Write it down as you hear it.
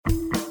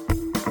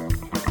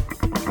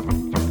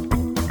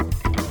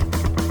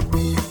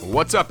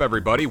What's up,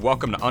 everybody?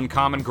 Welcome to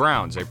Uncommon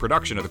Grounds, a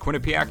production of the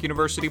Quinnipiac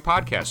University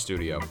Podcast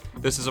Studio.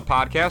 This is a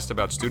podcast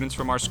about students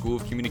from our School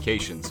of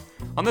Communications.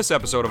 On this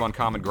episode of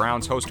Uncommon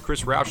Grounds, host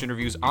Chris Roush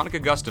interviews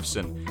Annika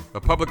Gustafson, a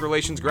public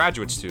relations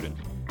graduate student.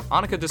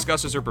 Annika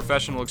discusses her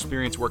professional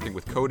experience working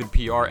with Coded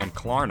PR and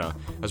Klarna,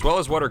 as well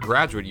as what her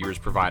graduate year is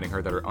providing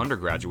her that her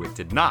undergraduate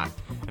did not.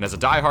 And as a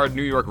diehard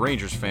New York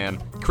Rangers fan,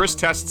 Chris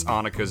tests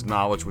Annika's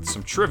knowledge with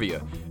some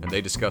trivia, and they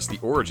discuss the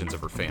origins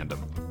of her fandom.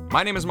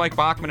 My name is Mike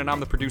Bachman, and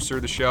I'm the producer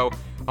of the show.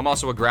 I'm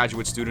also a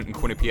graduate student in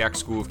Quinnipiac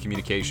School of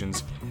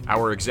Communications.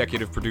 Our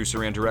executive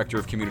producer and director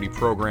of community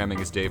programming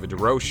is David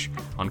DeRoche.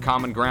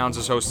 Uncommon Grounds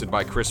is hosted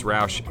by Chris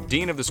Roush,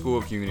 Dean of the School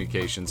of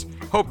Communications.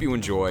 Hope you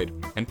enjoyed,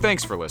 and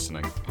thanks for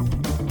listening.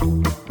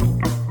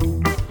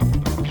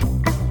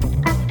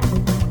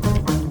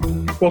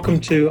 Welcome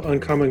to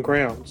Uncommon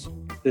Grounds.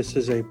 This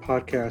is a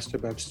podcast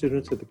about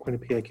students at the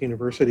Quinnipiac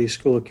University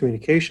School of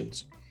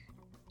Communications.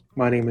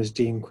 My name is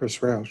Dean Chris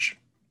Roush.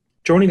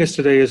 Joining us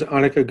today is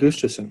Annika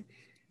Gustafson.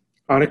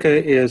 Annika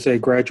is a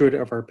graduate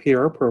of our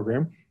PR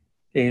program,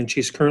 and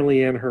she's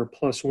currently in her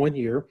plus 1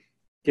 year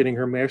getting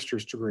her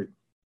master's degree.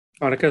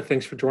 Annika,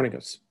 thanks for joining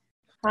us.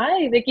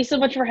 Hi, thank you so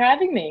much for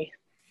having me.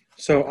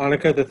 So,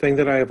 Annika, the thing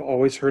that I have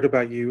always heard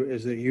about you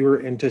is that you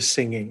are into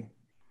singing.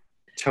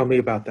 Tell me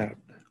about that.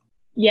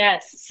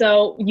 Yes,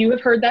 so you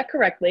have heard that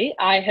correctly.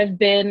 I have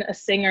been a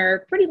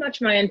singer pretty much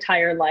my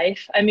entire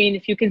life. I mean,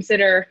 if you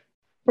consider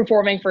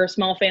performing for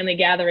small family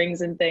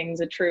gatherings and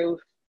things a true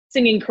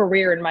singing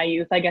career in my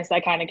youth, I guess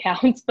that kind of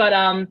counts. But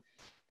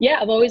yeah,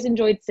 I've always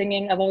enjoyed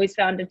singing. I've always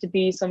found it to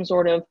be some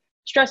sort of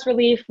stress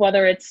relief,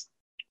 whether it's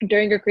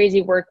during a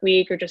crazy work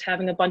week or just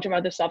having a bunch of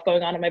other stuff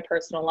going on in my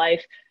personal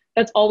life.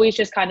 That's always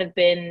just kind of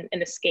been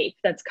an escape.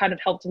 That's kind of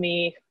helped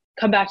me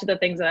come back to the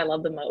things that I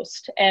love the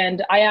most.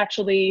 And I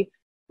actually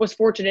was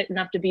fortunate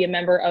enough to be a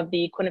member of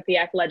the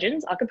Quinnipiac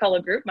Legends a cappella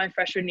group my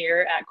freshman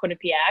year at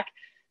Quinnipiac.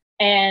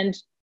 And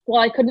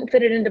while I couldn't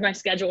fit it into my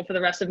schedule for the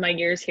rest of my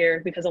years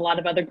here because a lot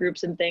of other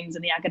groups and things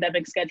in the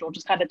academic schedule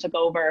just kind of took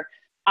over,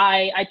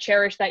 I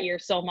cherished that year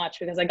so much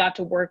because I got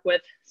to work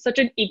with such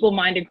an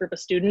equal-minded group of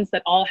students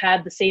that all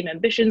had the same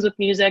ambitions with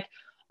music,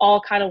 all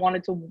kind of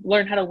wanted to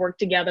learn how to work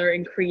together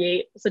and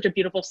create such a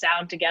beautiful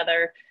sound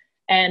together.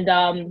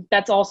 And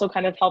that's also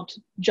kind of helped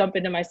jump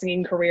into my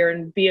singing career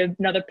and be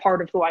another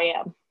part of who I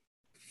am.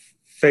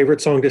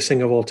 Favorite song to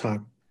sing of all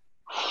time?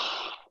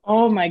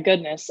 Oh my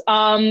goodness.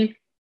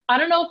 I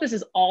don't know if this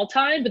is all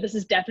time, but this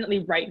is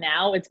definitely right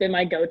now. It's been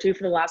my go-to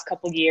for the last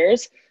couple of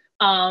years.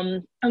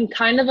 I'm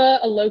kind of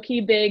a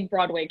low-key big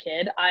Broadway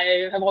kid.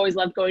 I have always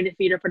loved going to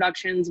theater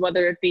productions,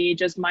 whether it be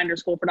just minor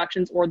school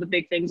productions or the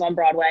big things on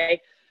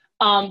Broadway.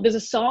 There's a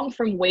song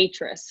from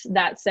Waitress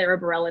that Sarah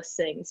Bareilles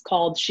sings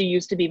called She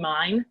Used to Be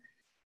Mine.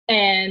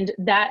 And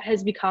that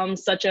has become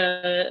such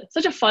a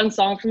fun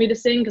song for me to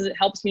sing because it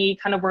helps me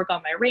kind of work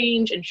on my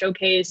range and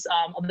showcase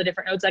all the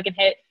different notes I can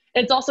hit.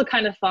 It's also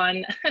kind of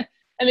fun.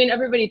 I mean,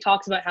 everybody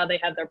talks about how they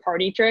have their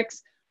party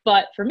tricks,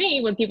 but for me,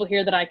 when people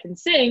hear that I can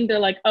sing, they're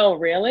like, oh,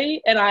 really?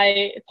 And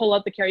I pull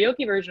up the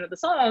karaoke version of the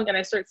song and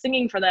I start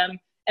singing for them,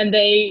 and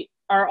they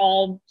are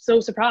all so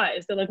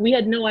surprised. They're like, we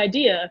had no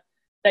idea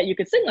that you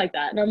could sing like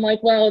that. And I'm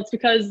like, well, it's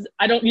because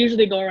I don't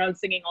usually go around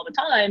singing all the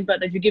time,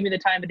 but if you give me the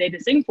time of day to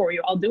sing for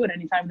you, I'll do it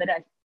any time of the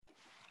day.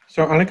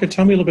 So, Annika,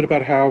 tell me a little bit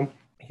about how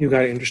you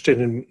got interested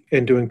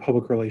in doing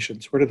public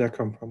relations. Where did that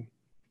come from?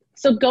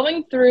 So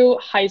going through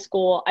high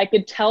school, I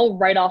could tell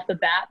right off the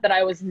bat that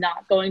I was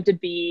not going to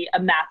be a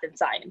math and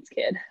science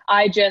kid.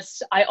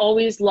 I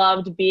always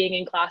loved being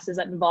in classes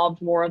that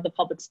involved more of the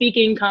public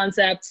speaking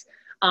concepts,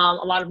 a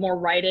lot of more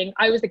writing.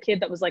 I was the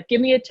kid that was like,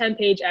 give me a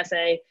 10-page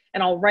essay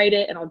and I'll write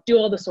it and I'll do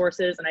all the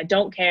sources and I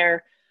don't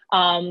care.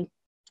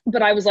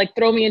 But I was like,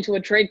 throw me into a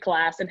trade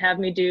class and have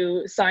me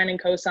do sine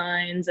and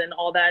cosines and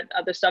all that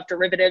other stuff,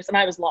 derivatives. And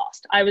I was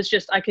lost.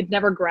 I could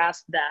never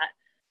grasp that.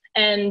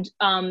 And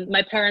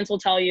my parents will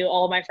tell you,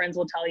 all of my friends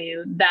will tell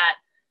you that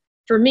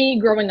for me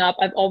growing up,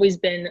 I've always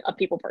been a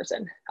people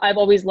person. I've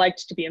always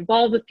liked to be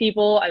involved with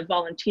people. I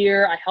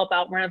volunteer. I help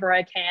out wherever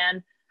I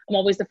can. I'm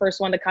always the first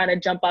one to kind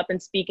of jump up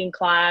and speak in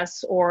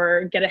class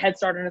or get a head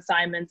start on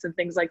assignments and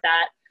things like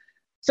that.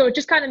 So it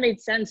just kind of made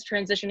sense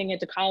transitioning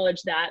into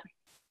college that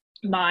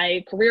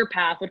my career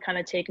path would kind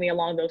of take me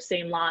along those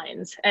same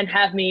lines and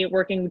have me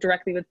working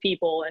directly with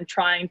people and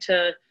trying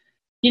to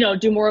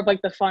do more of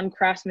like the fun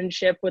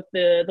craftsmanship with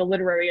the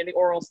literary and the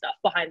oral stuff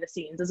behind the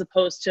scenes, as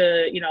opposed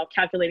to,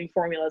 calculating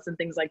formulas and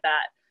things like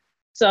that.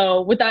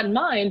 So with that in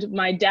mind,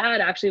 my dad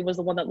actually was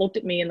the one that looked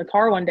at me in the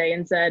car one day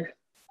and said,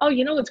 oh,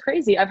 it's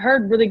crazy. I've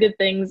heard really good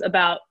things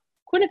about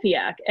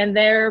Quinnipiac and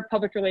their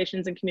public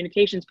relations and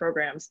communications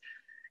programs.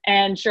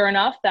 And sure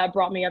enough, that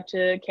brought me up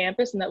to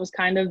campus. And that was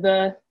kind of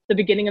the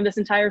beginning of this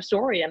entire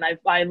story. And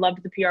I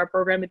loved the PR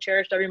program and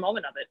cherished every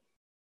moment of it.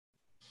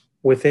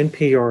 Within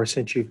PR,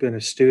 since you've been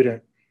a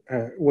student,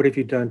 what have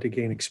you done to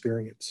gain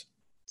experience?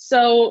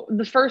 So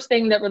the first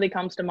thing that really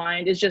comes to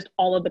mind is just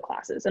all of the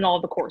classes and all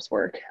of the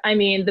coursework. I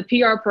mean, the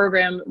PR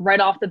program right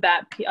off the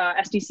bat,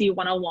 SDC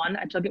 101,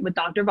 I took it with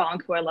Dr.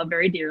 Vonk, who I love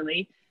very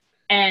dearly.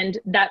 And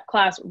that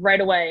class right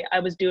away, I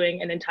was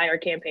doing an entire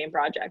campaign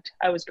project.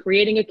 I was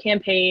creating a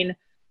campaign,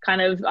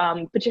 kind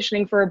of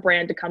petitioning for a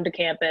brand to come to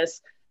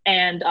campus.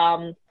 And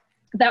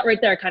that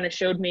right there kind of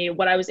showed me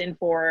what I was in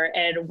for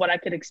and what I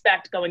could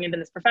expect going into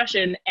this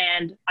profession.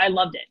 And I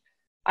loved it.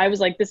 I was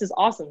like, this is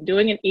awesome.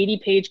 Doing an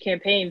 80-page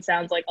campaign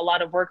sounds like a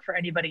lot of work for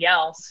anybody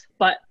else.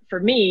 But for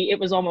me, it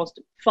was almost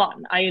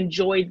fun. I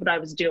enjoyed what I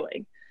was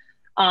doing.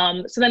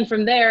 So then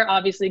from there,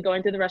 obviously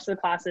going through the rest of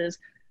the classes,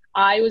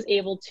 I was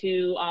able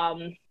to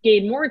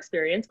gain more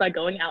experience by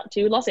going out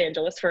to Los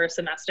Angeles for a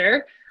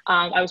semester.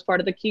 I was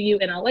part of the QU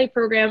in LA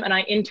program, and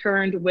I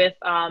interned with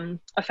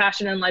a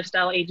fashion and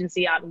lifestyle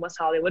agency out in West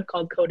Hollywood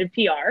called Coded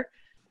PR.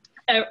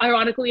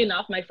 Ironically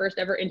enough, my first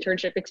ever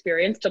internship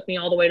experience took me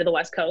all the way to the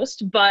West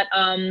Coast, but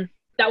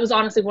that was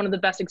honestly one of the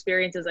best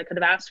experiences I could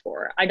have asked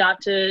for. I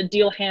got to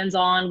deal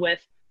hands-on with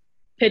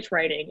pitch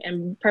writing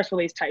and press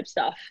release type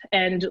stuff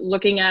and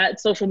looking at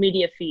social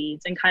media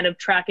feeds and kind of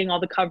tracking all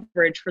the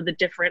coverage for the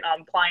different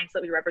clients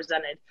that we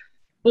represented.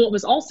 But what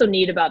was also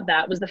neat about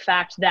that was the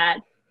fact that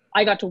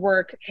I got to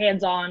work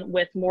hands-on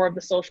with more of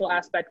the social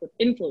aspect with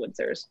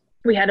influencers.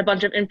 We had a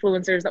bunch of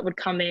influencers that would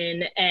come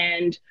in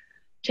and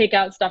take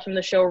out stuff from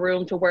the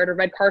showroom to wear to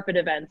red carpet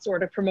events or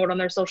to promote on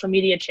their social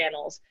media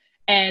channels.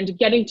 And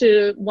getting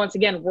to, once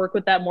again, work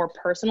with that more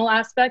personal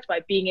aspect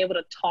by being able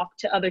to talk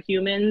to other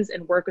humans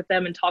and work with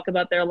them and talk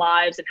about their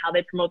lives and how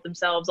they promote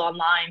themselves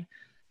online.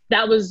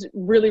 That was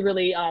really,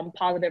 really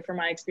positive for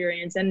my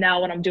experience. And now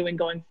what I'm doing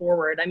going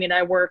forward, I mean,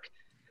 I work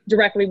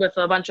directly with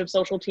a bunch of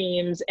social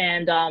teams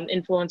and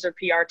influencer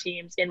PR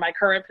teams in my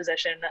current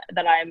position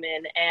that I'm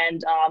in.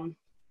 And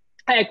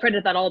I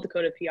credit that all to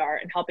Coded PR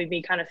and helping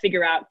me kind of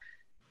figure out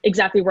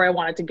exactly where I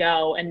wanted to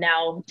go, and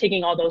now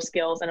taking all those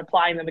skills and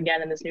applying them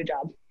again in this new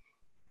job.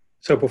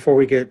 So before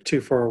we get too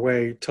far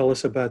away, tell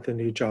us about the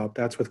new job.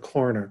 That's with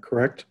Klarna,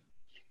 correct?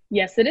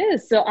 Yes, it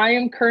is. So I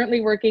am currently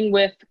working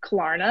with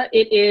Klarna.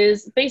 It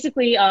is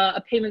basically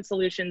a payment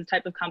solutions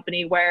type of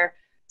company where,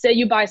 say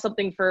you buy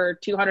something for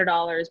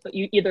 $200, but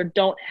you either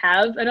don't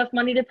have enough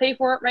money to pay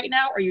for it right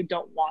now, or you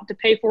don't want to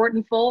pay for it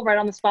in full right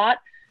on the spot.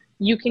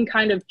 You can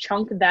kind of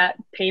chunk that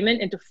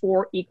payment into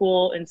 4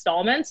 equal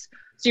installments.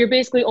 So you're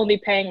basically only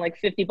paying like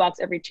 $50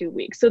 every 2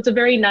 weeks. So it's a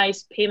very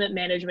nice payment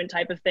management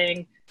type of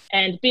thing.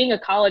 And being a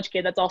college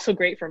kid, that's also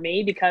great for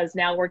me because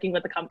now working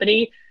with the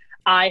company,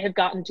 I have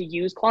gotten to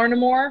use Klarna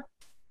more.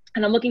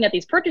 And I'm looking at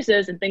these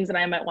purchases and things that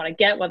I might want to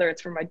get, whether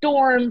it's for my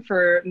dorm,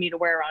 for me to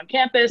wear on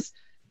campus.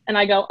 And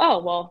I go,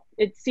 oh, well,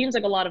 it seems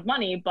like a lot of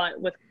money, but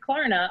with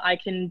Klarna, I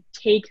can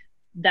take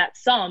that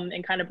sum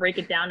and kind of break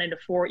it down into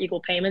 4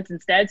 equal payments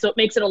instead. So it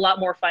makes it a lot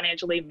more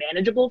financially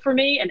manageable for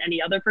me and any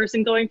other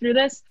person going through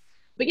this.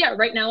 But yeah,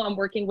 right now I'm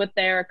working with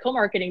their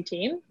co-marketing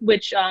team,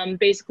 which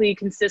basically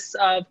consists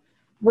of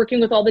working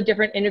with all the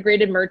different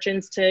integrated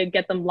merchants to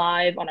get them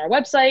live on our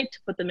website, to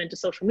put them into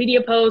social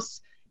media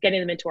posts, getting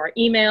them into our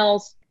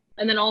emails,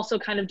 and then also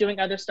kind of doing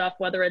other stuff,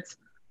 whether it's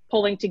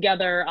pulling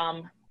together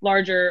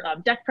larger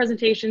deck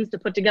presentations to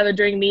put together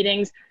during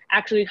meetings,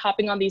 actually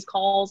hopping on these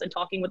calls and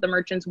talking with the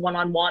merchants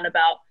one-on-one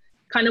about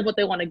kind of what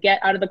they want to get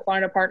out of the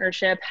Klarna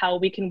partnership, how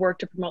we can work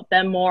to promote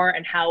them more,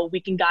 and how we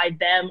can guide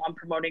them on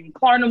promoting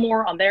Klarna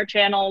more on their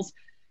channels.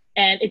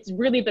 And it's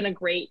really been a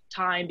great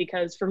time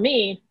because for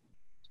me,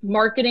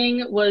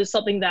 marketing was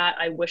something that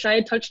I wish I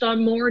had touched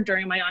on more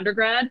during my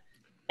undergrad.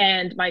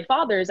 And my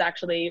father is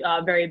actually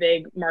a very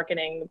big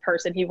marketing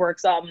person. He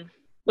works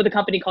with a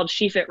company called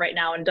SheFit right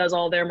now and does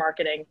all their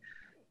marketing.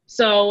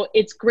 So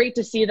it's great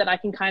to see that I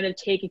can kind of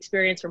take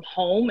experience from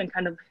home and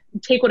kind of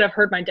take what I've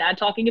heard my dad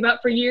talking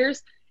about for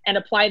years and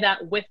apply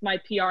that with my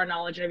PR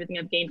knowledge and everything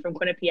I've gained from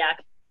Quinnipiac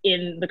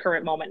in the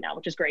current moment now,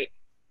 which is great.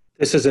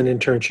 This is an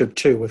internship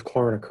too with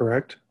Klarna,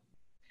 correct?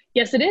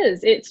 Yes, it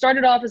is. It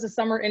started off as a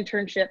summer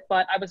internship,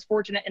 but I was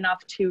fortunate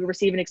enough to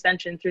receive an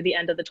extension through the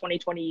end of the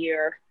 2020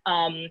 year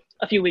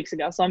a few weeks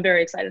ago. So I'm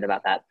very excited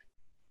about that.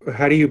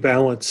 How do you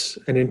balance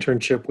an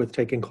internship with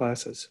taking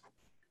classes?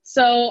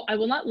 So I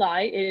will not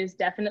lie, it is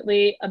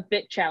definitely a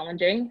bit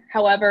challenging.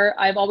 However,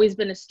 I've always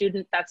been a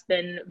student that's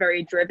been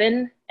very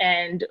driven.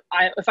 And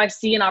if I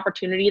see an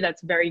opportunity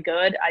that's very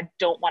good, I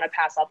don't want to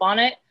pass up on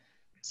it.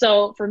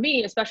 So for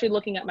me, especially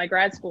looking at my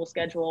grad school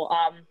schedule,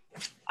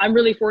 I'm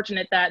really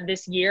fortunate that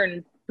this year,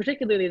 and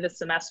particularly this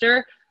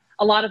semester,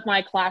 a lot of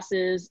my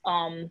classes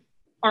are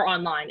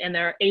online and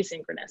they're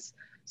asynchronous.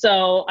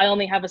 So I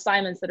only have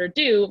assignments that are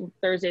due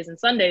Thursdays and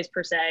Sundays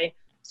per se.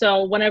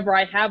 So whenever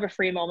I have a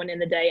free moment in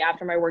the day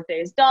after my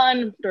workday is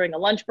done, during a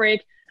lunch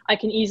break, I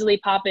can easily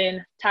pop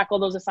in, tackle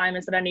those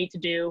assignments that I need to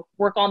do,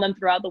 work on them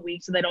throughout the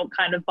week so they don't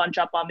kind of bunch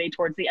up on me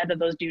towards the end of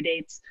those due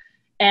dates.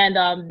 And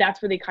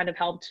that's really kind of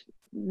helped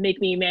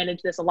make me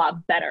manage this a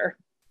lot better.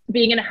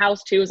 Being in a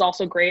house too is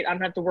also great. I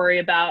don't have to worry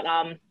about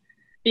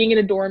being in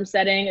a dorm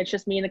setting. It's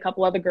just me and a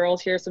couple other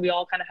girls here. So we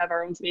all kind of have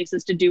our own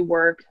spaces to do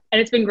work.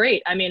 And it's been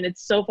great. I mean,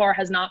 it's so far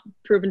has not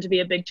proven to be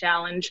a big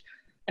challenge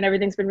and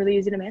everything's been really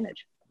easy to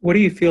manage. What do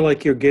you feel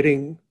like you're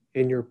getting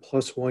in your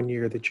 +1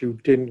 year that you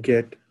didn't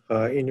get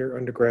in your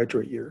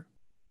undergraduate year?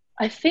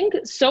 I think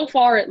so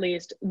far, at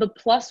least, the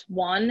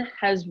 +1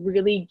 has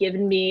really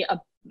given me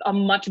a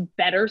much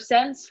better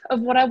sense of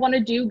what I want to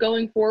do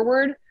going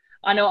forward.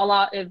 I know a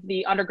lot of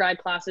the undergrad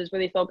classes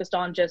really focused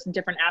on just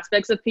different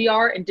aspects of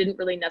PR and didn't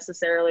really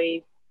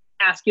necessarily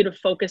ask you to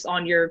focus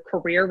on your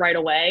career right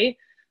away.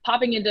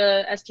 Popping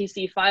into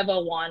STC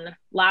 501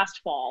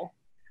 last fall,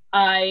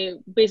 I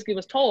basically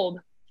was told,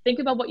 think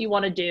about what you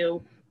want to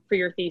do for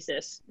your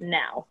thesis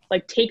now.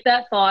 Like, take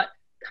that thought,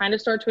 kind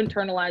of start to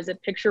internalize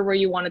it, picture where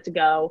you want it to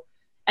go.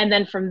 And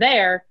then from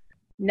there,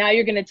 now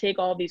you're going to take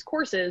all these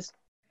courses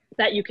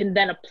that you can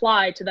then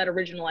apply to that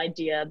original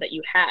idea that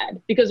you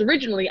had. Because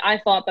originally I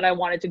thought that I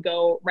wanted to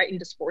go right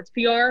into sports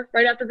PR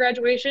right after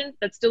graduation.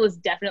 That still is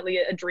definitely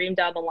a dream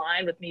down the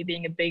line with me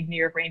being a big New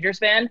York Rangers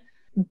fan.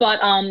 But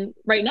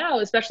right now,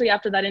 especially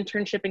after that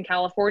internship in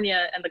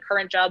California and the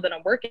current job that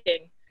I'm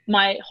working,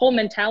 my whole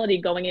mentality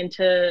going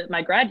into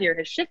my grad year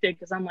has shifted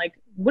because I'm like,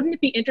 wouldn't it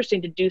be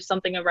interesting to do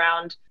something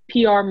around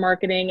PR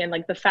marketing and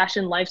like the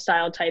fashion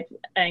lifestyle type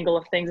angle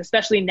of things,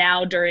 especially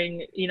now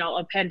during,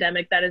 a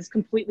pandemic that has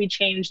completely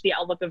changed the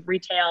outlook of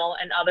retail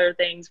and other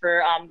things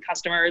for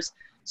customers.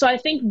 So I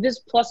think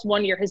this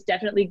 +1 year has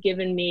definitely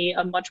given me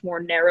a much more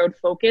narrowed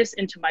focus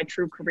into my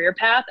true career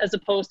path, as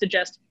opposed to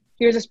just,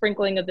 here's a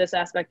sprinkling of this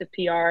aspect of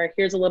PR,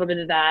 here's a little bit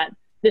of that.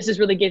 This is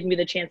really giving me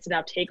the chance to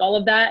now take all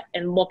of that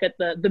and look at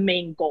the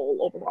main goal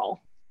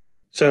overall.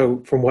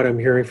 So from what I'm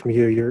hearing from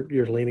you,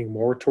 you're leaning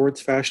more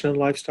towards fashion and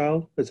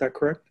lifestyle. Is that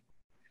correct?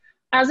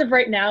 As of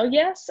right now,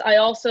 yes. I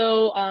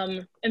also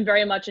am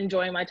very much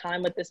enjoying my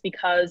time with this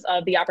because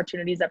of the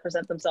opportunities that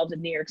present themselves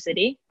in New York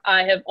City.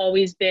 I have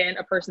always been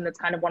a person that's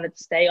kind of wanted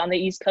to stay on the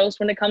East Coast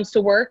when it comes to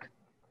work.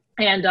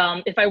 And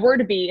if I were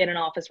to be in an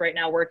office right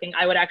now working,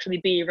 I would actually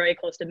be very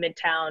close to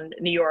Midtown,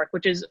 New York,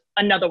 which is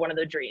another one of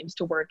the dreams,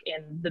 to work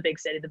in the big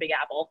city, the Big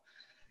Apple.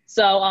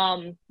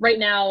 So right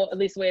now, at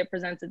least the way it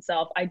presents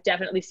itself, I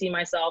definitely see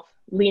myself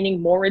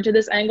leaning more into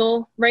this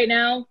angle right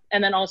now,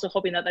 and then also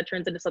hoping that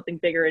turns into something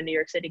bigger in New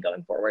York City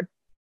going forward.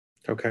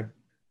 Okay.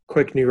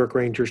 Quick New York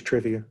Rangers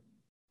trivia.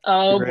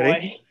 Oh,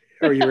 boy.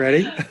 Are you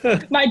ready?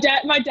 My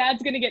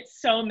dad's going to get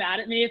so mad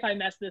at me if I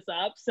mess this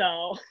up,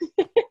 so...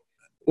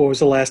 What was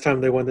the last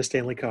time they won the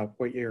Stanley Cup?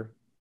 What year?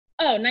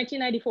 Oh,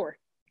 1994.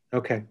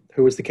 Okay.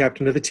 Who was the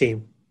captain of the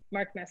team?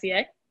 Mark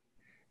Messier.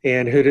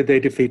 And who did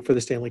they defeat for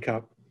the Stanley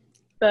Cup?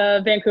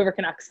 The Vancouver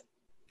Canucks.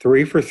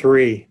 3 for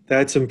 3.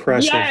 That's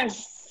impressive.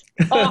 Yes.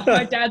 Oh,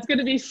 my dad's going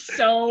to be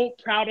so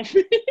proud of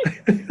me.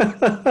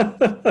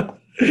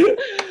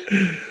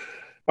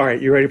 All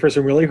right. You ready for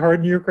some really hard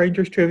New York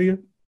Rangers trivia?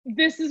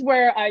 This is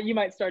where you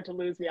might start to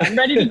lose me. I'm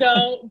ready to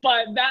go,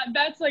 but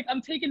that's like, I'm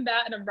taking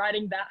that and I'm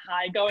riding that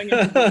high going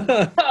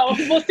into so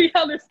we'll see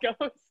how this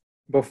goes.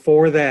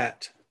 Before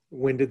that,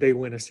 when did they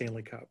win a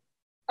Stanley Cup?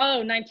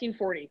 Oh,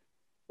 1940.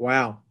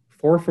 Wow.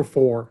 4 for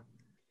 4.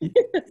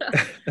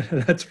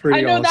 That's pretty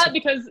I know awesome. that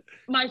because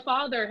my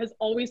father has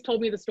always told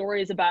me the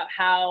stories about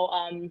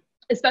how,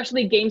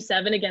 especially Game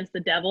 7 against the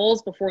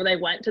Devils before they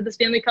went to the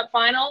Stanley Cup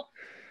final,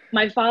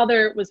 my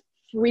father was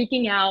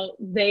freaking out.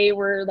 They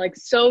were like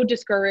so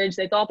discouraged.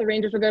 They thought the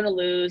Rangers were going to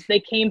lose. They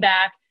came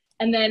back.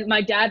 And then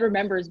my dad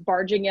remembers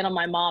barging in on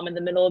my mom in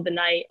the middle of the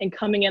night and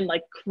coming in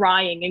like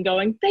crying and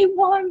going, they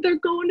won. They're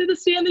going to the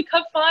Stanley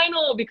Cup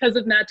final because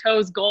of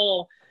Matteau's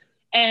goal.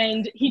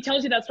 And he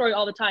tells you that story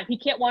all the time. He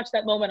can't watch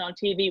that moment on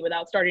TV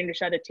without starting to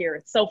shed a tear.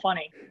 It's so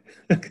funny.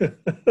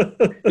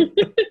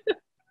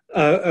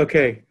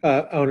 Okay.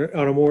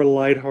 On a more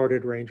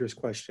lighthearted Rangers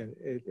question,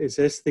 is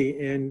this the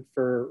end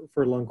for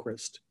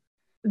Lundqvist?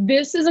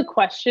 This is a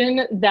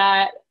question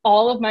that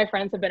all of my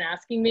friends have been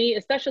asking me,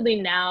 especially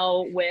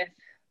now with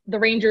the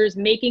Rangers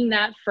making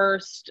that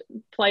first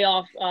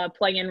playoff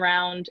play-in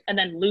round and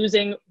then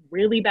losing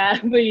really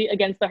badly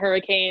against the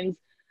Hurricanes.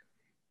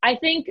 I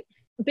think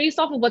based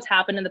off of what's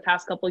happened in the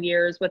past couple of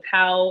years with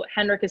how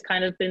Henrik has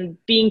kind of been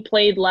being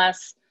played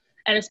less,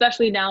 and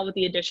especially now with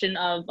the addition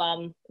of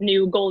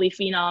new goalie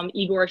phenom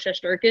Igor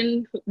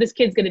Shesterkin, this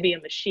kid's going to be a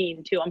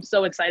machine too. I'm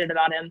so excited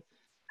about him.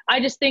 I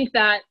just think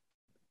that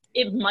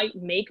it might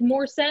make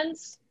more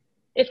sense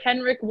if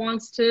Henrik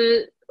wants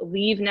to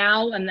leave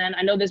now. And then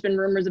I know there's been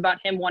rumors about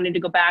him wanting to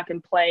go back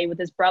and play with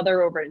his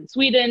brother over in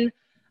Sweden.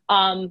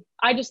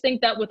 I just think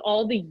that with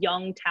all the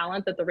young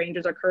talent that the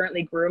Rangers are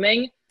currently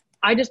grooming,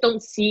 I just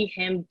don't see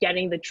him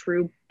getting the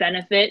true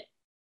benefit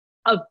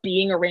of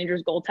being a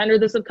Rangers goaltender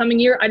this upcoming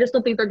year. I just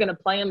don't think they're going to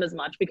play him as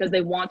much because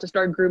they want to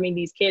start grooming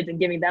these kids and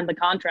giving them the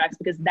contracts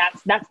because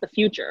that's the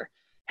future.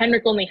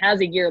 Henrik only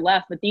has a year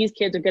left, but these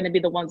kids are going to be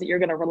the ones that you're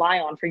going to rely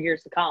on for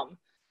years to come.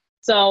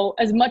 So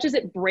as much as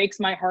it breaks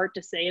my heart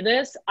to say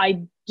this,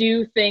 I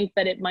do think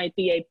that it might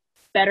be a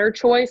better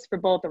choice for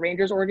both the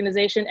Rangers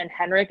organization and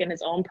Henrik in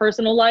his own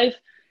personal life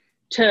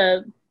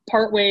to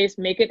part ways,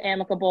 make it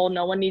amicable.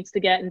 No one needs to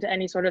get into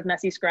any sort of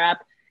messy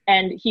scrap,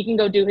 and he can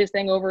go do his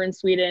thing over in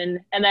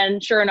Sweden. And then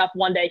sure enough,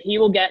 one day he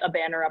will get a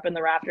banner up in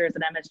the rafters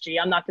at MSG.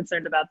 I'm not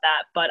concerned about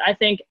that, but I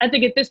think at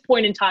this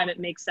point in time, it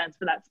makes sense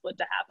for that split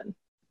to happen.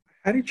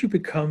 How did you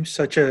become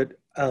such a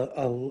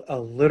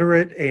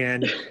literate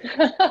and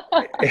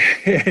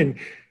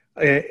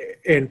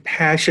and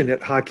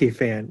passionate hockey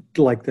fan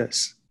like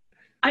this?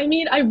 I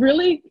mean, I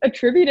really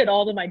attribute it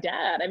all to my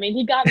dad. I mean,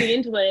 he got me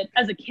into it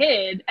as a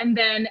kid. And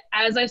then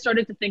as I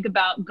started to think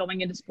about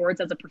going into sports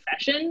as a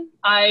profession,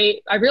 I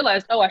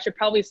realized, I should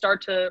probably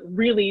start to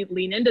really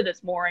lean into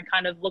this more and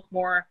kind of look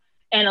more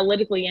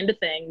analytically into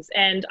things.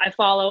 And I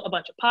follow a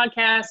bunch of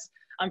podcasts.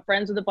 I'm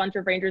friends with a bunch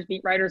of Rangers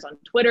beat writers on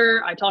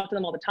Twitter. I talk to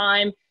them all the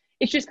time.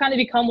 It's just kind of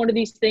become one of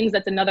these things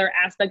that's another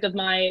aspect of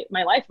my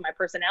life, my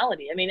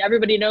personality. I mean,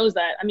 everybody knows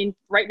that. I mean,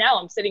 right now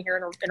I'm sitting here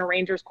in a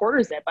Rangers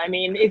quarter zip. I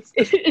mean,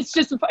 it's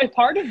just a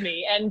part of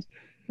me. And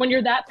when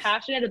you're that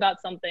passionate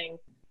about something,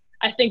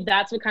 I think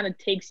that's what kind of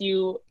takes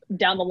you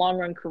down the long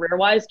run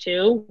career-wise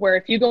too, where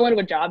if you go into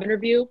a job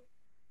interview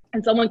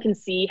and someone can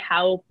see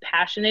how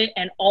passionate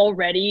and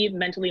already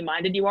mentally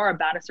minded you are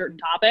about a certain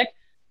topic,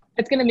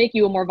 it's going to make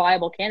you a more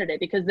viable candidate,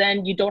 because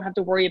then you don't have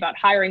to worry about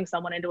hiring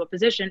someone into a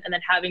position and then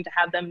having to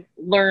have them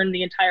learn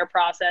the entire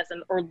process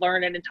or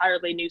learn an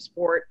entirely new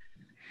sport.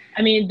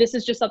 I mean, this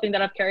is just something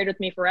that I've carried with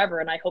me forever,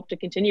 and I hope to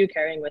continue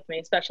carrying with me,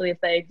 especially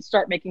if they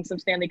start making some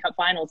Stanley Cup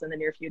finals in the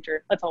near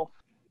future. Let's hope.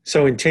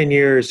 So in 10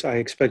 years, I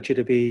expect you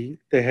to be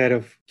the head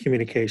of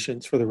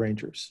communications for the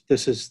Rangers.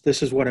 This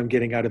is what I'm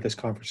getting out of this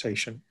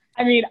conversation.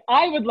 I mean,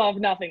 I would love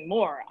nothing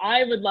more.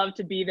 I would love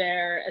to be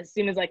there as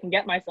soon as I can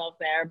get myself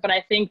there. But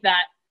I think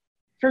that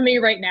for me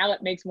right now,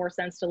 it makes more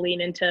sense to lean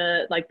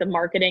into like the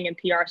marketing and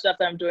PR stuff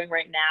that I'm doing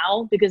right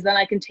now, because then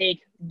I can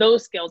take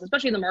those skills,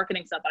 especially the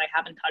marketing stuff that I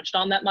haven't touched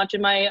on that much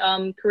in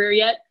my career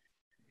yet,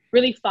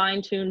 really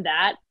fine tune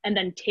that, and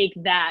then take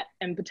that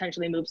and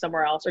potentially move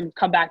somewhere else or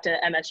come back to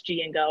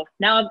MSG and go,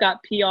 now I've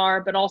got PR,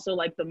 but also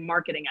like the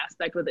marketing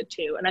aspect with it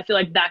too. And I feel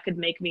like that could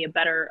make me a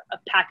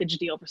package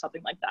deal for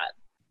something like that.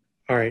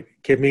 All right.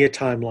 Give me a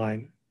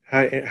timeline.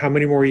 How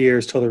many more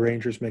years till the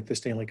Rangers make the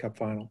Stanley Cup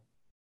final?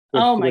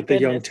 With the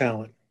young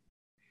talent.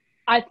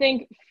 I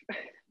think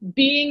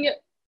being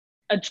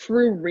a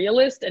true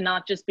realist and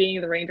not just being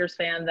the Rangers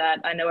fan that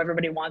I know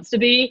everybody wants to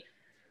be,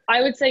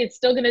 I would say it's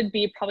still going to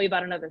be probably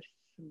about another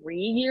 3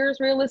 years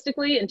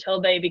realistically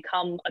until they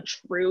become a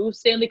true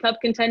Stanley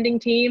Cup contending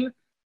team.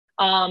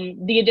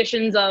 The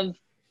additions of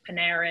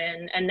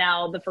Panarin and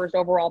now the first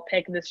overall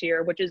pick this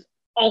year, which is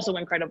also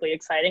incredibly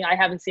exciting. I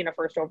haven't seen a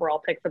first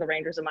overall pick for the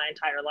Rangers in my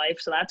entire life,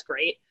 so that's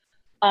great.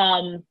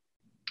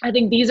 I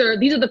think these are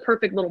the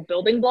perfect little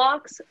building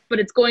blocks, but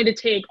it's going to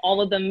take all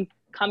of them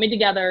coming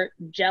together,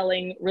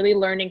 gelling, really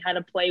learning how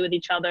to play with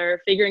each other,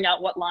 figuring out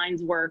what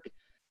lines work.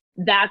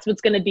 That's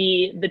what's going to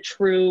be the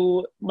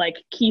true like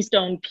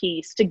keystone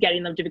piece to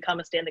getting them to become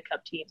a Stanley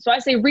Cup team. So I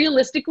say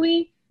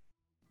realistically,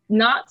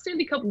 not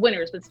Stanley Cup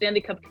winners, but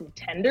Stanley Cup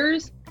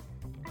contenders,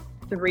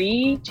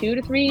 2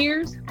 to 3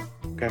 years.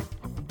 Okay.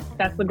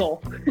 That's the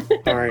goal.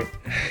 All right.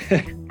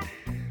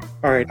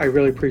 All right. I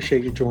really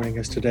appreciate you joining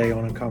us today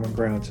on Uncommon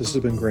Grounds. This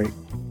has been great.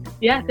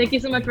 Yeah. Thank you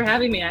so much for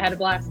having me. I had a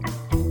blast.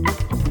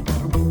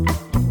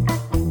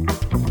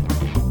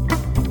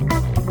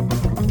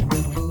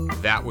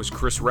 That was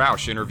Chris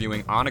Roush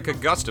interviewing Annika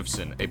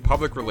Gustafson, a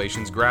public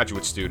relations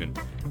graduate student.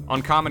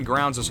 Uncommon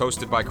Grounds is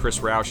hosted by Chris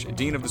Roush,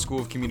 Dean of the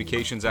School of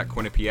Communications at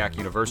Quinnipiac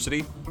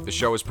University. The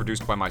show is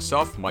produced by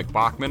myself, Mike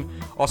Bachman.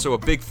 Also, a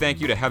big thank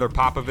you to Heather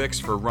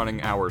Popovics for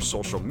running our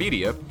social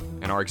media.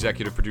 And our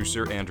executive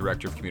producer and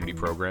director of community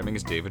programming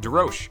is David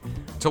DeRoche.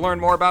 To learn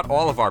more about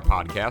all of our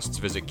podcasts,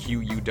 visit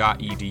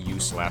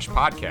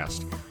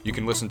qu.edu/podcast. You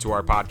can listen to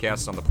our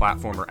podcasts on the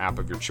platform or app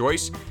of your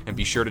choice, and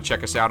be sure to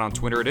check us out on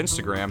Twitter and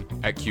Instagram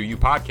at QU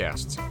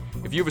Podcasts.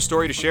 If you have a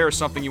story to share or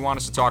something you want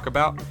us to talk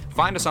about,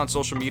 find us on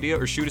social media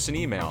or shoot us an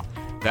email.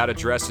 That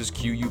address is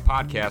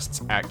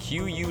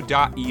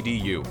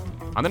qupodcasts@qu.edu.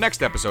 On the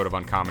next episode of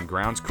Uncommon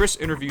Grounds, Chris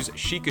interviews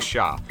Shika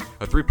Shah,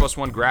 a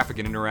 3+1 graphic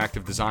and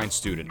interactive design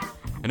student.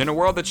 And in a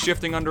world that's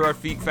shifting under our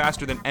feet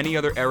faster than any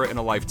other era in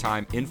a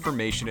lifetime,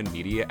 information and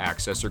media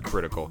access are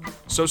critical.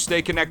 So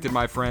stay connected,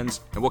 my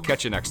friends, and we'll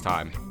catch you next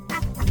time.